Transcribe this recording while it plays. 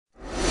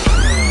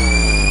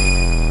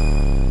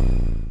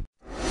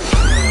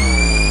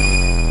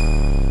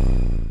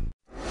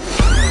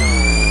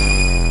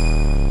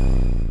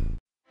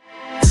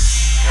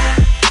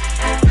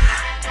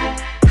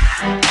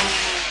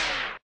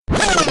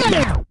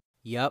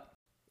Yup,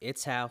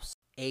 it's House,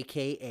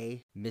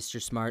 aka Mr.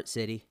 Smart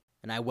City,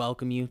 and I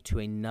welcome you to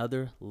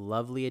another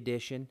lovely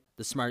edition,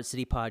 the Smart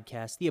City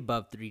Podcast, the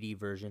above 3D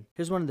version.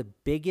 Here's one of the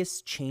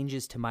biggest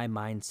changes to my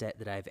mindset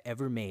that I've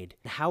ever made,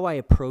 and how I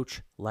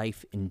approach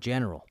life in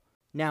general.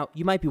 Now,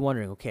 you might be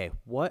wondering, okay,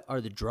 what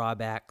are the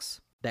drawbacks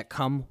that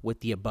come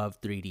with the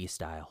above 3D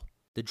style?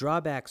 The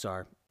drawbacks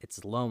are,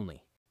 it's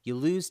lonely. You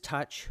lose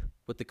touch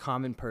with the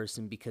common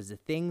person because the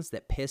things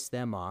that piss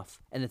them off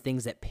and the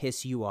things that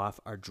piss you off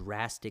are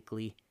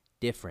drastically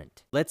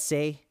different. Let's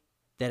say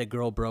that a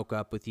girl broke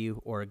up with you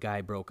or a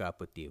guy broke up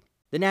with you.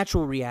 The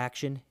natural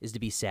reaction is to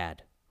be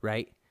sad,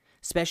 right?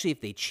 Especially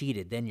if they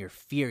cheated, then you're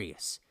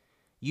furious.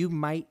 You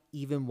might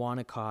even want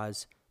to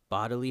cause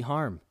bodily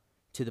harm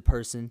to the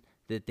person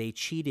that they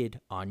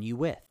cheated on you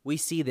with. We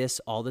see this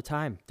all the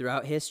time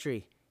throughout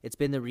history. It's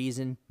been the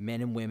reason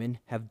men and women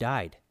have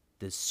died.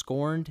 The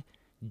scorned,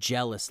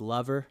 jealous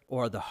lover,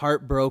 or the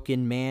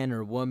heartbroken man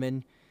or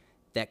woman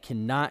that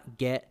cannot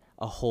get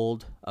a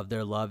hold of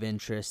their love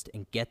interest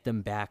and get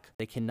them back.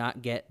 They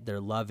cannot get their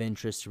love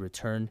interest to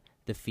return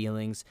the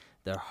feelings.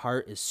 Their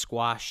heart is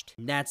squashed,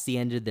 and that's the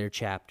end of their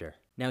chapter.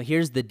 Now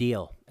here's the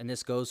deal, and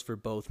this goes for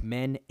both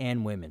men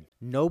and women.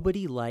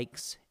 Nobody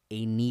likes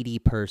a needy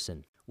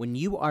person. When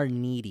you are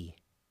needy,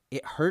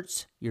 it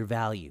hurts your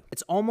value.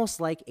 It's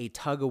almost like a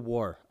tug of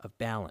war of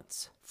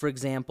balance. For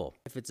example,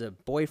 if it's a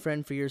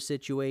boyfriend for your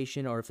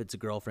situation or if it's a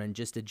girlfriend,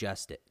 just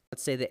adjust it.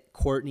 Let's say that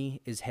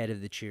Courtney is head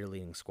of the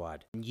cheerleading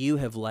squad and you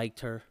have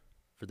liked her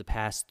for the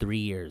past 3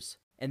 years.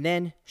 And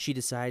then she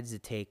decides to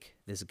take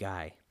this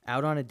guy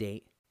out on a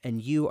date and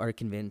you are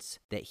convinced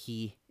that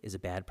he is a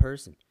bad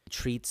person. He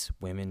treats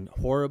women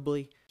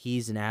horribly.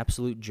 He's an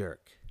absolute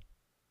jerk.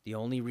 The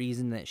only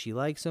reason that she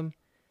likes him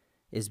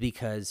is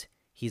because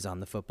he's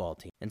on the football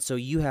team. And so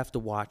you have to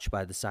watch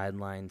by the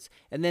sidelines,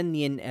 and then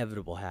the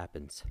inevitable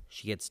happens.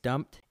 She gets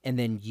dumped, and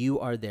then you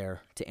are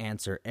there to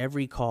answer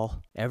every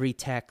call, every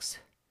text,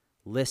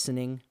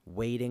 listening,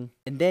 waiting.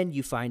 And then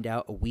you find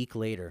out a week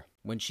later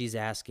when she's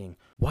asking,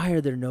 why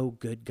are there no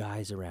good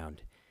guys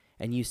around?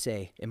 And you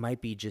say, it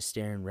might be just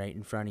staring right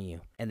in front of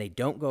you. And they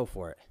don't go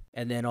for it.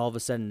 And then all of a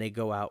sudden they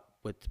go out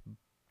with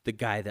the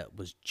guy that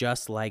was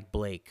just like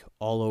Blake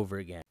all over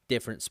again.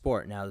 Different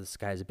sport. Now this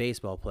guy's a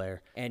baseball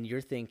player. And you're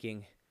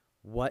thinking,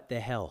 what the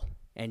hell?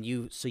 And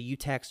you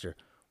text her,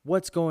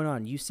 what's going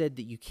on? You said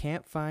that you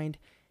can't find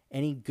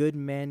any good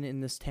men in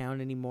this town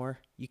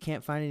anymore. You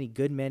can't find any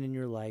good men in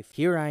your life.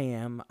 Here I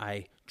am.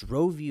 I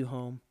drove you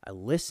home. I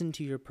listened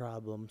to your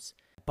problems.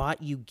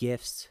 Bought you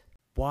gifts.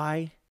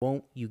 Why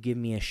won't you give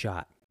me a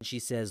shot? And she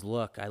says,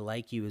 look, I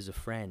like you as a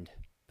friend,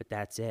 but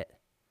that's it.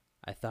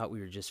 I thought we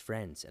were just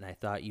friends, and I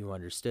thought you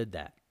understood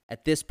that.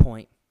 At this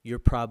point, you're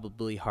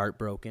probably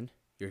heartbroken,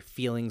 your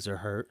feelings are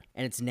hurt,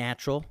 and it's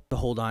natural to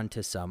hold on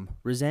to some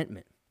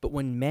resentment. But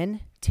when men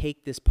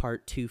take this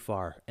part too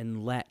far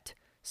and let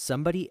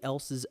somebody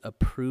else's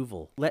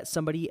approval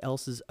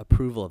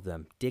of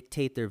them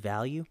dictate their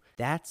value,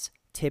 that's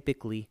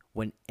typically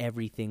when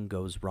everything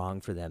goes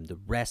wrong for them the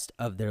rest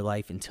of their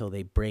life until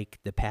they break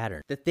the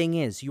pattern. The thing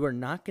is, you are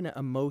not going to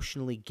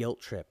emotionally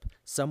guilt trip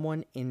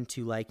someone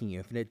into liking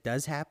you. If it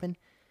does happen,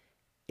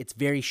 it's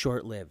very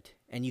short-lived,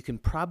 and you can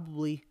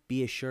probably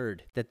be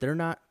assured that they're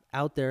not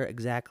out there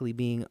exactly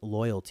being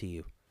loyal to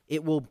you.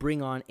 It will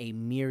bring on a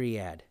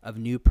myriad of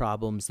new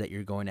problems that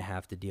you're going to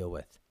have to deal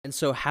with. And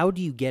so how do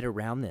you get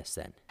around this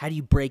then? How do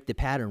you break the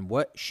pattern?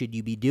 What should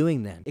you be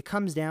doing then? It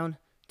comes down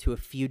to a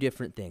few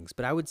different things,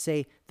 but I would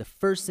say the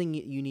first thing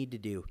you need to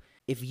do,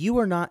 if you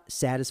are not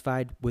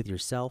satisfied with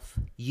yourself,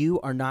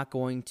 you are not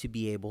going to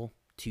be able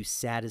to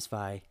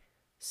satisfy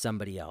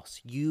somebody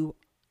else. You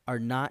are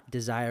not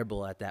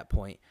desirable at that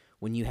point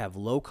when you have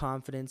low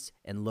confidence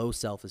and low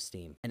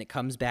self-esteem. And it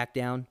comes back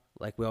down,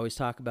 like we always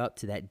talk about,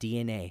 to that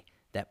DNA,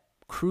 that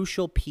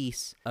crucial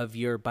piece of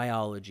your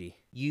biology.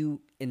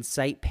 You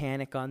incite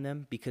panic on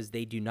them because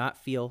they do not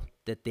feel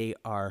that they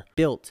are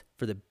built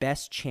for the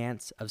best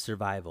chance of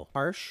survival.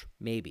 Harsh?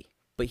 Maybe.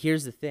 But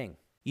here's the thing.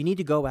 You need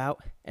to go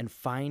out and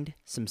find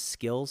some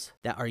skills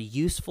that are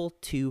useful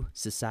to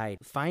society.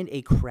 Find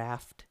a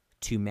craft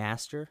to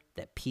master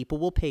that people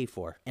will pay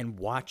for and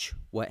watch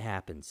what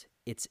happens.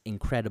 It's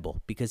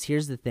incredible because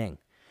here's the thing.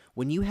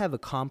 When you have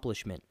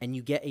accomplishment and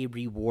you get a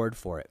reward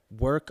for it,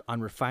 work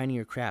on refining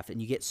your craft and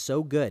you get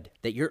so good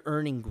that you're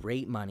earning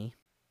great money,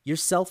 your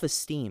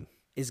self-esteem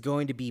is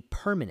going to be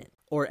permanent,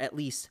 or at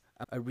least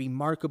a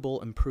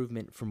remarkable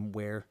improvement from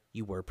where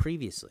you were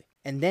previously.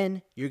 And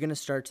then you're going to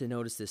start to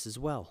notice this as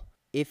well.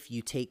 If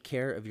you take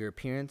care of your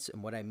appearance,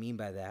 and what I mean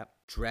by that,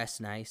 dress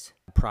nice,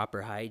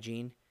 proper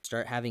hygiene,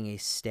 start having a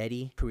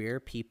steady career,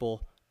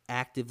 people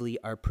actively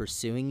are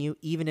pursuing you,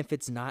 even if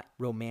it's not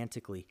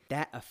romantically,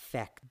 that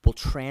effect will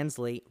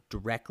translate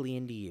directly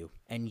into you,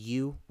 and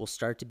you will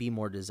start to be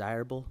more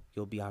desirable.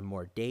 You'll be on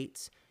more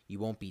dates. You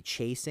won't be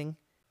chasing.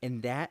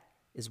 And that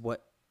is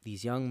what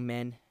these young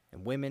men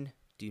and women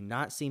do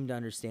not seem to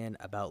understand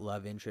about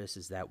love interest,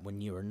 is that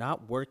when you are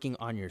not working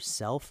on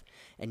yourself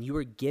and you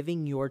are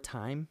giving your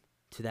time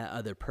to that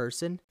other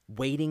person,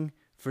 waiting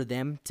for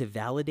them to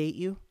validate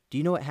you, do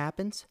you know what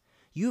happens?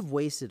 You've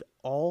wasted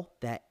all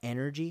that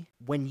energy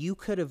when you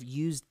could have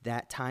used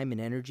that time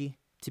and energy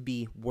to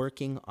be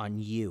working on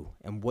you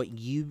and what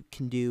you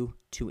can do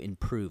to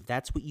improve.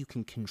 That's what you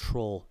can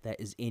control that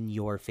is in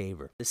your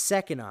favor. The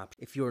second option,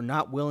 if you're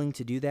not willing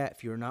to do that,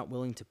 if you're not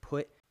willing to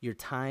put your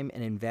time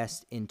and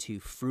invest into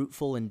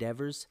fruitful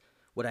endeavors,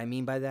 what I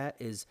mean by that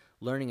is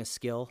learning a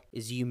skill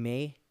is you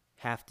may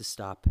have to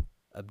stop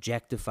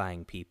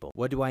objectifying people.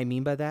 What do I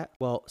mean by that?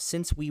 Well,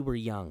 since we were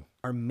young,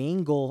 our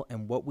main goal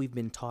and what we've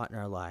been taught in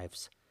our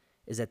lives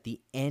is that the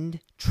end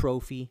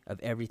trophy of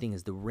everything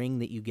is the ring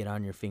that you get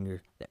on your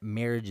finger, that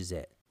marriage is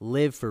it.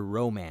 Live for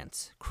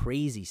romance,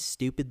 crazy,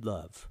 stupid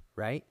love,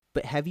 right?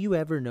 But have you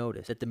ever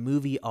noticed that the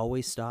movie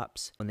always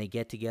stops when they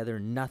get together?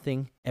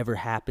 Nothing ever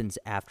happens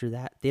after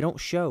that. They don't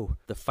show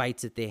the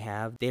fights that they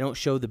have. They don't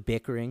show the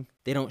bickering.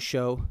 They don't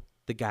show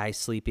the guy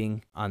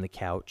sleeping on the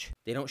couch.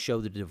 They don't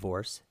show the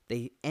divorce.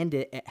 They end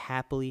it at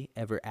happily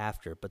ever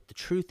after. But the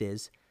truth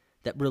is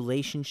that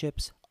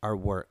relationships are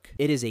work.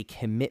 It is a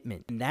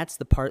commitment. And that's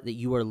the part that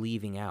you are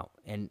leaving out.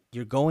 And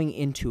you're going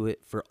into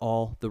it for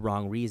all the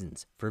wrong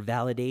reasons, for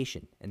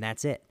validation. And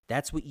that's it.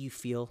 That's what you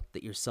feel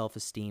that your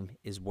self-esteem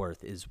is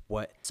worth, is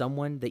what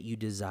someone that you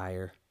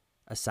desire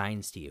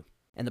assigns to you.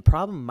 And the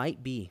problem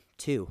might be,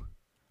 too,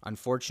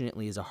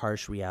 unfortunately is a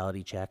harsh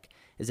reality check,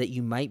 is that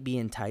you might be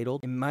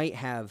entitled and might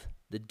have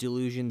the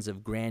delusions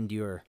of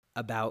grandeur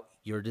about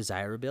your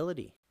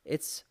desirability.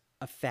 It's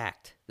a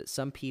fact that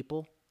some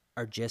people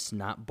are just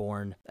not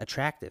born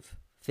attractive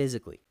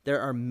physically.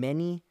 There are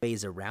many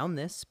ways around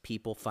this.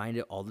 People find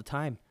it all the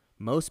time.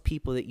 Most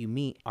people that you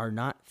meet are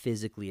not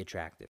physically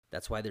attractive.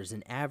 That's why there's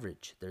an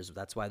average.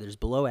 That's why there's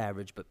below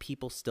average, but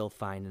people still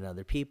find in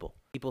other people.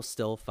 People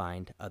still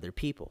find other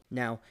people.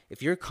 Now,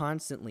 if you're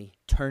constantly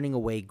turning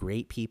away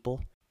great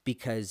people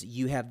because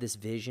you have this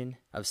vision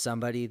of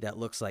somebody that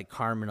looks like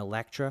Carmen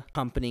Electra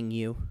accompanying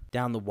you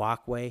down the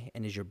walkway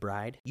and is your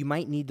bride, you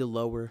might need to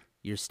lower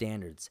your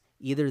standards.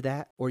 Either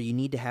that, or you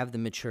need to have the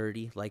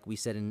maturity, like we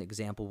said in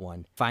example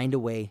 1. Find a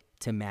way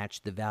to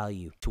match the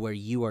value to where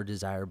you are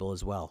desirable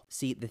as well.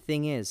 See, the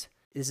thing is,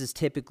 this is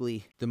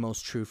typically the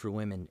most true for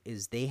women,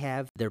 is they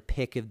have their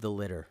pick of the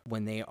litter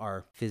when they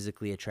are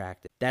physically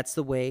attractive. That's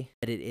the way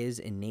that it is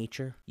in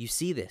nature. You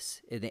see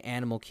this in the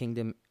animal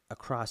kingdom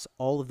across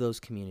all of those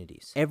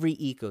communities. Every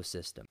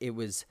ecosystem. It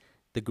was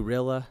the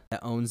gorilla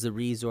that owns the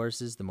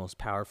resources, the most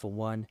powerful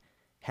one,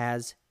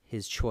 has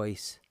his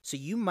choice. So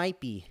you might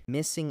be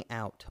missing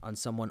out on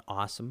someone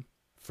awesome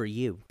for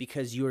you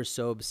because you are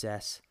so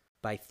obsessed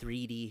by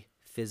 3D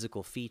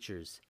physical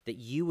features that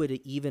you would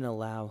even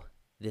allow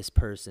this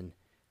person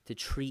to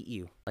treat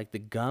you like the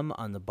gum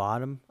on the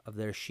bottom of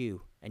their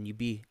shoe, and you'd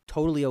be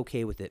totally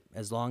okay with it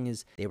as long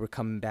as they were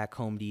coming back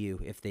home to you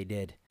if they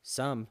did.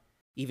 Some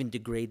even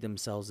degrade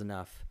themselves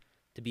enough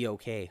to be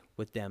okay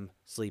with them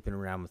sleeping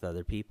around with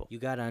other people. You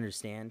got to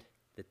understand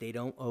that they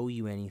don't owe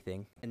you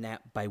anything, and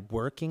that by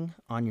working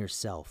on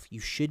yourself,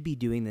 you should be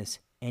doing this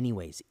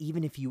anyways,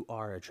 even if you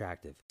are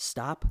attractive.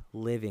 Stop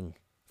living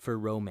for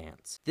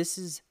romance. This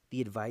is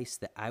the advice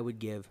that I would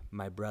give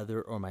my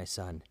brother or my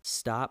son.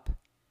 Stop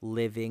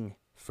living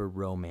for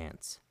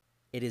romance.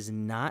 It is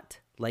not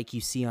like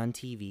you see on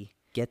TV.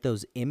 Get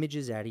those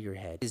images out of your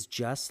head. It is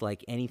just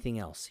like anything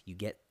else. You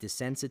get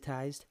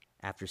desensitized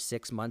after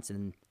 6 months,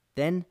 and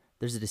then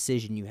there's a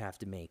decision you have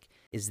to make.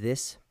 Is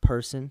this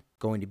person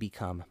going to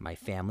become my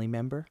family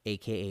member,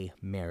 aka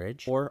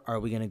marriage, or are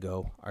we going to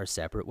go our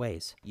separate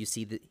ways? You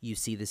see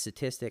the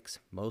statistics.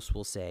 Most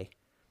will say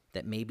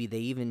that maybe they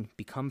even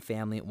become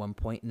family at one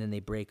point and then they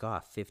break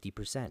off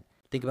 50%.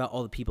 Think about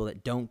all the people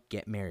that don't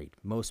get married.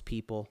 Most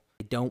people,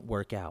 they don't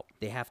work out.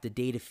 They have to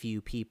date a few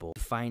people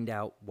to find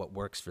out what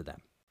works for them.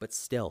 But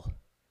still,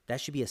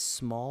 that should be a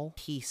small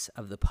piece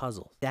of the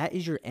puzzle. That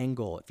is your end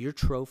goal. If your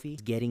trophy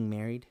is getting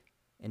married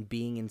and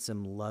being in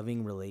some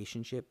loving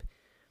relationship,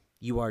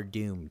 you are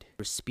doomed.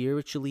 You're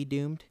spiritually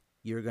doomed.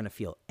 You're going to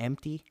feel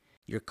empty.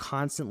 You're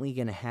constantly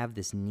going to have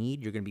this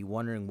need. You're going to be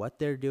wondering what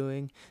they're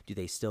doing. Do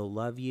they still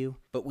love you?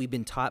 But we've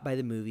been taught by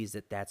the movies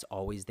that that's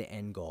always the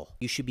end goal.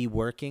 You should be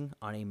working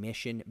on a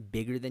mission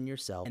bigger than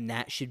yourself, and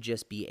that should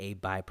just be a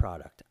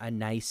byproduct, a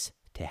nice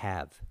to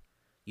have.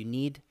 You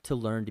need to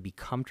learn to be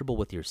comfortable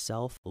with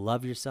yourself,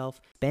 love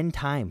yourself, spend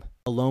time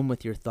alone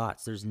with your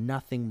thoughts. There's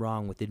nothing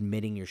wrong with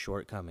admitting your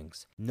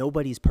shortcomings.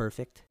 Nobody's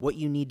perfect. What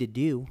you need to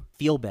do,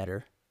 feel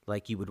better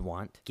like you would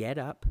want, get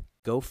up,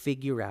 go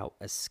figure out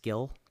a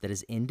skill that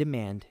is in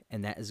demand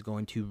and that is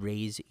going to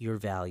raise your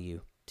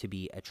value to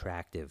be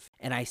attractive.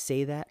 And I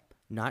say that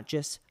not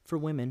just for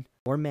women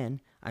or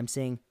men, I'm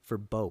saying for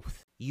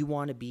both. You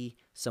want to be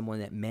someone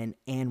that men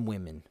and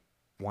women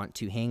want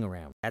to hang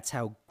around. That's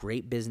how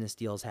great business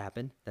deals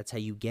happen. That's how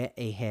you get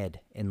ahead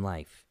in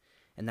life.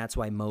 And that's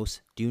why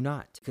most do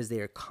not, because they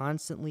are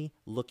constantly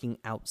looking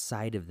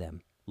outside of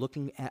them,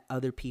 looking at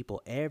other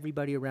people,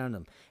 everybody around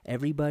them.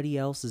 Everybody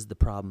else is the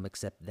problem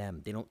except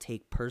them. They don't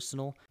take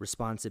personal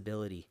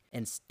responsibility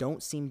and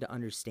don't seem to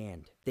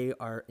understand. They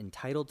are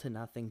entitled to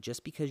nothing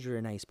just because you're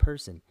a nice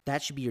person.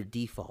 That should be your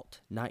default,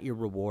 not your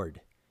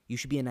reward. You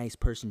should be a nice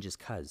person just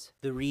cuz.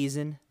 The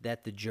reason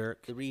that the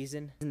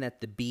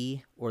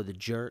bee or the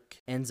jerk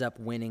ends up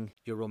winning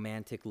your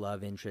romantic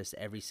love interest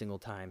every single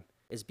time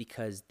is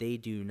because they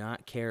do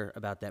not care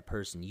about that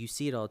person. You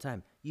see it all the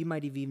time. You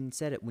might have even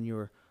said it when you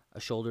were a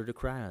shoulder to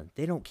cry on.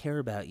 They don't care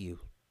about you.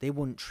 They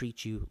wouldn't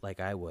treat you like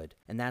I would.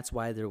 And that's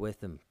why they're with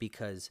them,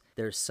 because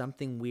there's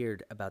something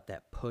weird about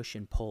that push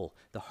and pull.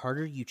 The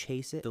harder you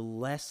chase it, the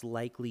less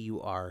likely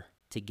you are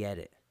to get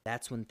it.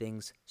 That's when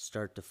things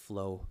start to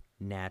flow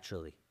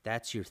naturally.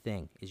 That's your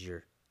thing, is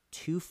you're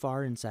too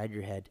far inside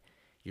your head.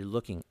 You're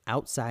looking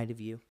outside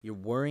of you. You're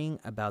worrying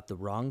about the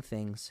wrong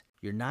things.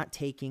 You're not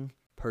taking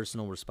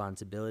personal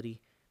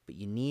responsibility, but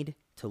you need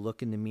to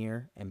look in the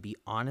mirror and be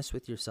honest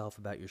with yourself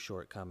about your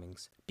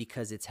shortcomings,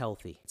 because it's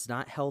healthy. It's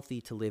not healthy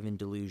to live in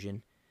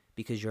delusion,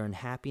 because your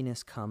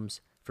unhappiness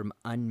comes from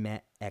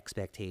unmet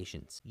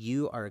expectations.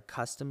 You are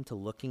accustomed to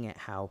looking at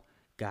how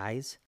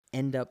guys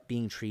end up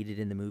being treated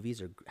in the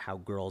movies, or how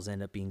girls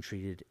end up being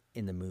treated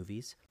in the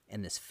movies,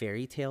 and this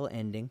fairy tale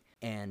ending,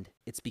 and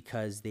it's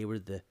because they were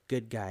the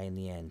good guy in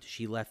the end.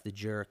 She left the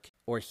jerk,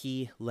 or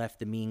he left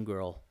the mean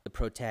girl. The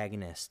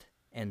protagonist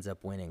ends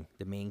up winning,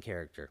 the main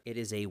character. It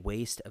is a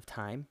waste of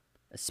time,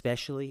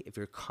 especially if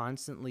you're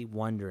constantly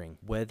wondering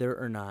whether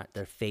or not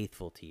they're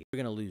faithful to you.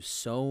 You're going to lose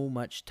so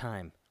much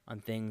time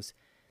on things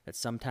that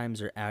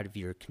sometimes are out of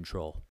your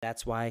control.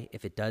 That's why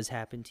if it does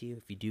happen to you,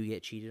 if you do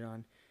get cheated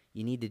on,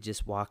 you need to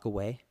just walk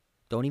away.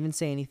 Don't even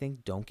say anything.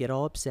 Don't get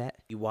all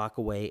upset. You walk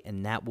away,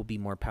 and that will be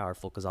more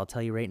powerful, because I'll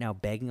tell you right now,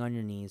 begging on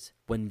your knees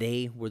when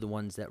they were the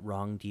ones that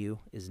wronged you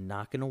is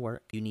not going to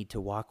work. You need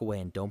to walk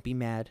away, and don't be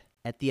mad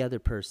at the other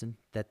person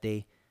that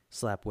they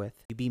slept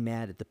with. You be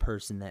mad at the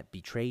person that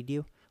betrayed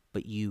you,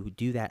 but you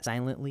do that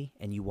silently,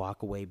 and you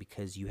walk away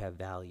because you have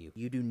value.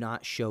 You do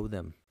not show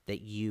them that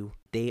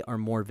they are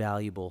more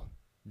valuable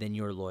than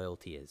your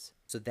loyalty is.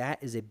 So that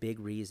is a big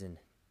reason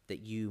that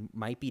you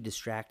might be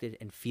distracted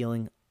and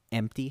feeling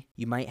empty.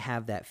 You might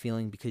have that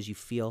feeling because you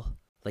feel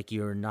like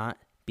you're not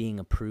being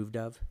approved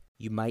of.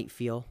 You might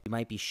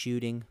be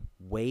shooting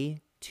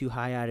way too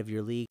high out of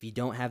your league if you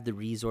don't have the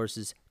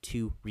resources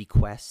to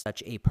request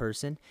such a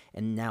person.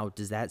 And now,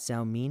 does that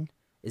sound mean?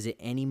 Is it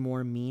any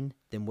more mean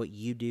than what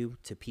you do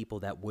to people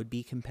that would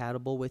be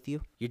compatible with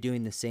you? You're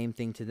doing the same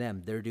thing to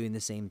them. They're doing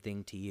the same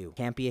thing to you.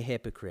 Can't be a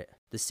hypocrite.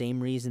 The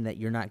same reason that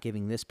you're not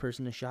giving this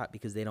person a shot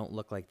because they don't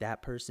look like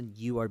that person,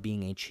 you are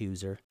being a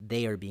chooser.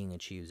 They are being a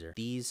chooser.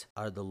 These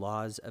are the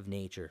laws of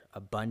nature.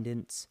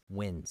 Abundance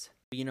wins.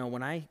 You know,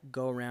 when I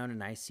go around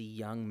and I see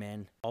young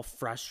men all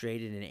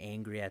frustrated and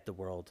angry at the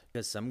world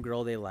because some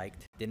girl they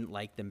liked didn't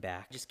like them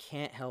back, I just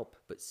can't help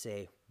but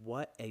say,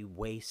 what a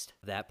waste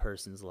of that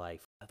person's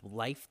life. A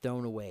life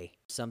thrown away.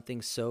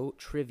 Something so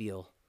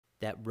trivial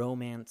that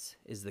romance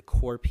is the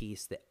core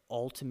piece, the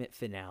ultimate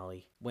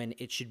finale, when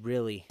it should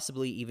really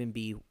possibly even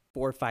be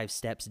 4 or 5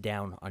 steps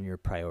down on your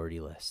priority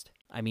list.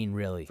 I mean,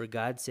 really, for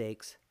God's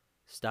sakes,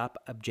 stop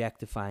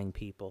objectifying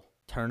people.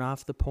 Turn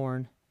off the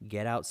porn,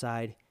 get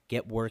outside,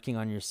 get working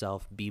on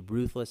yourself, be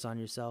ruthless on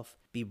yourself.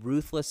 Be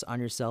ruthless on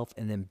yourself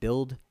and then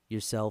build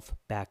yourself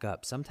back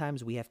up.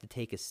 Sometimes we have to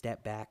take a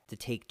step back to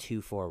take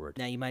 2 forward.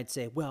 Now you might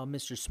say, well,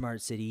 Mr.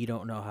 Smart City, you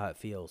don't know how it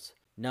feels.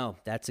 No,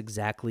 that's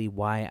exactly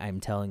why I'm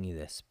telling you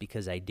this,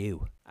 because I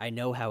do. I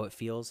know how it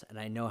feels, and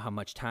I know how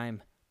much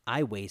time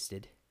I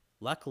wasted.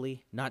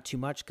 Luckily, not too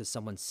much, because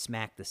someone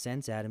smacked the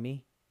sense out of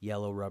me.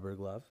 Yellow rubber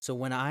glove. So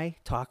when I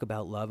talk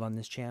about love on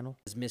this channel,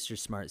 as Mr.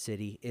 Smart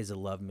City is a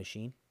love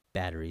machine,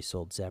 batteries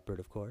sold separate,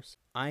 of course,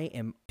 I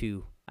am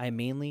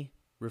mainly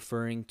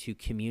referring to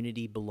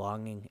community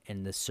belonging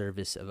and the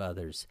service of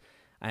others.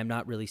 I'm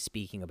not really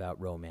speaking about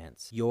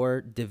romance.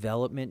 Your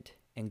development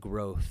and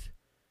growth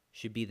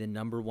should be the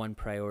number 1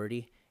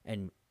 priority,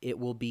 and it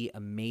will be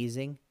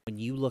amazing when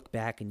you look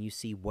back and you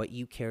see what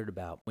you cared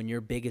about. When your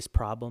biggest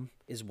problem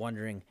is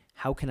wondering,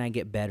 how can I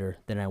get better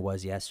than I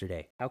was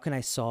yesterday? How can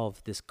I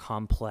solve this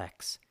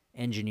complex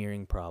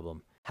engineering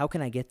problem? How can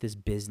I get this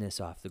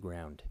business off the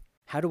ground?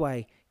 How do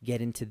I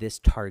get into this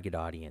target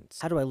audience?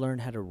 How do I learn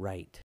how to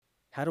write?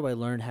 How do I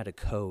learn how to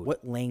code?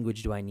 What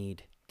language do I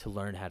need to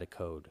learn how to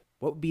code?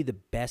 What would be the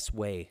best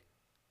way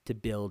to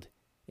build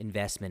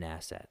investment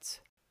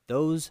assets?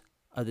 Those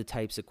are the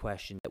types of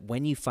questions that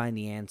when you find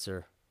the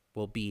answer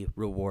will be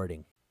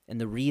rewarding.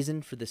 And the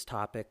reason for this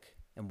topic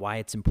and why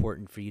it's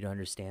important for you to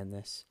understand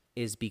this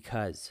is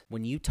because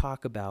when you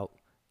talk about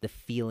the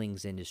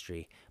feelings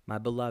industry, my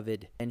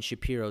beloved Ben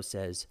Shapiro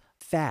says,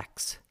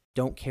 facts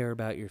don't care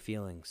about your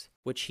feelings,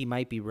 which he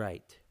might be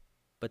right.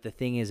 But the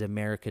thing is,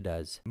 America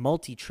does.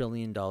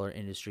 Multi-trillion-dollar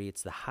industry,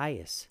 it's the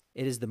highest.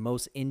 It is the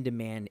most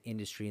in-demand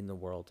industry in the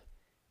world.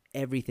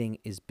 Everything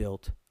is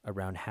built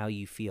around how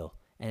you feel,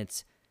 and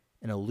it's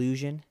an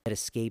illusion that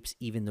escapes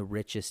even the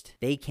richest.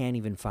 They can't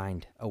even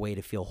find a way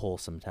to feel whole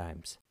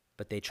sometimes,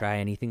 but they try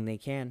anything they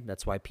can.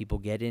 That's why people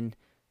get into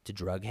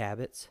drug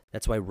habits.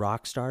 That's why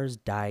rock stars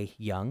die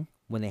young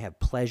when they have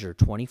pleasure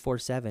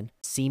 24/7,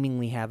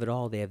 seemingly have it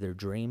all. They have their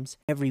dreams,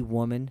 every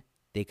woman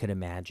they could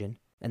imagine,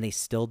 and they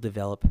still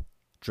develop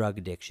drug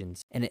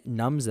addictions, and it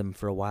numbs them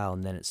for a while,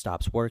 and then it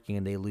stops working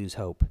and they lose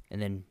hope.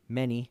 And then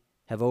many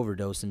have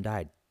overdosed and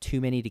died.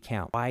 Too many to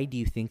count. Why do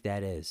you think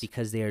that is?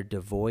 Because they are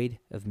devoid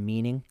of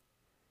meaning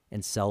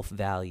and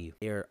self-value.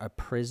 They are a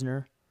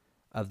prisoner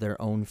of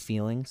their own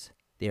feelings.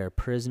 They are a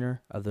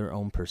prisoner of their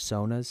own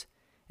personas,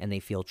 and they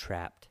feel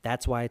trapped.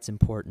 That's why it's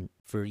important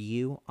for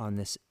you on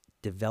this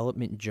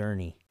development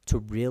journey to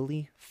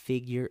really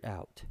figure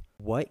out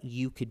what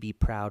you could be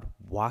proud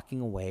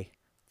walking away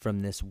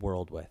from this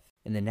world with.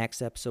 In the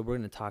next episode, we're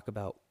going to talk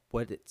about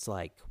what it's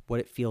like, what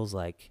it feels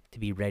like to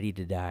be ready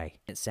to die.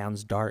 It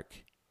sounds dark.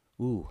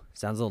 Ooh,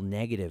 sounds a little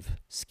negative,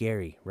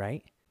 scary,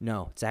 right?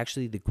 No, it's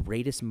actually the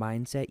greatest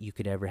mindset you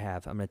could ever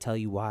have. I'm going to tell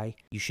you why.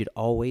 You should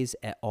always,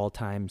 at all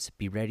times,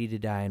 be ready to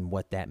die and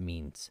what that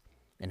means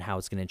and how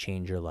it's going to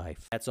change your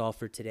life. That's all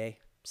for today.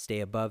 Stay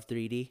above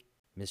 3D.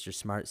 Mr.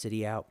 Smart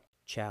City out.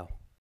 Ciao.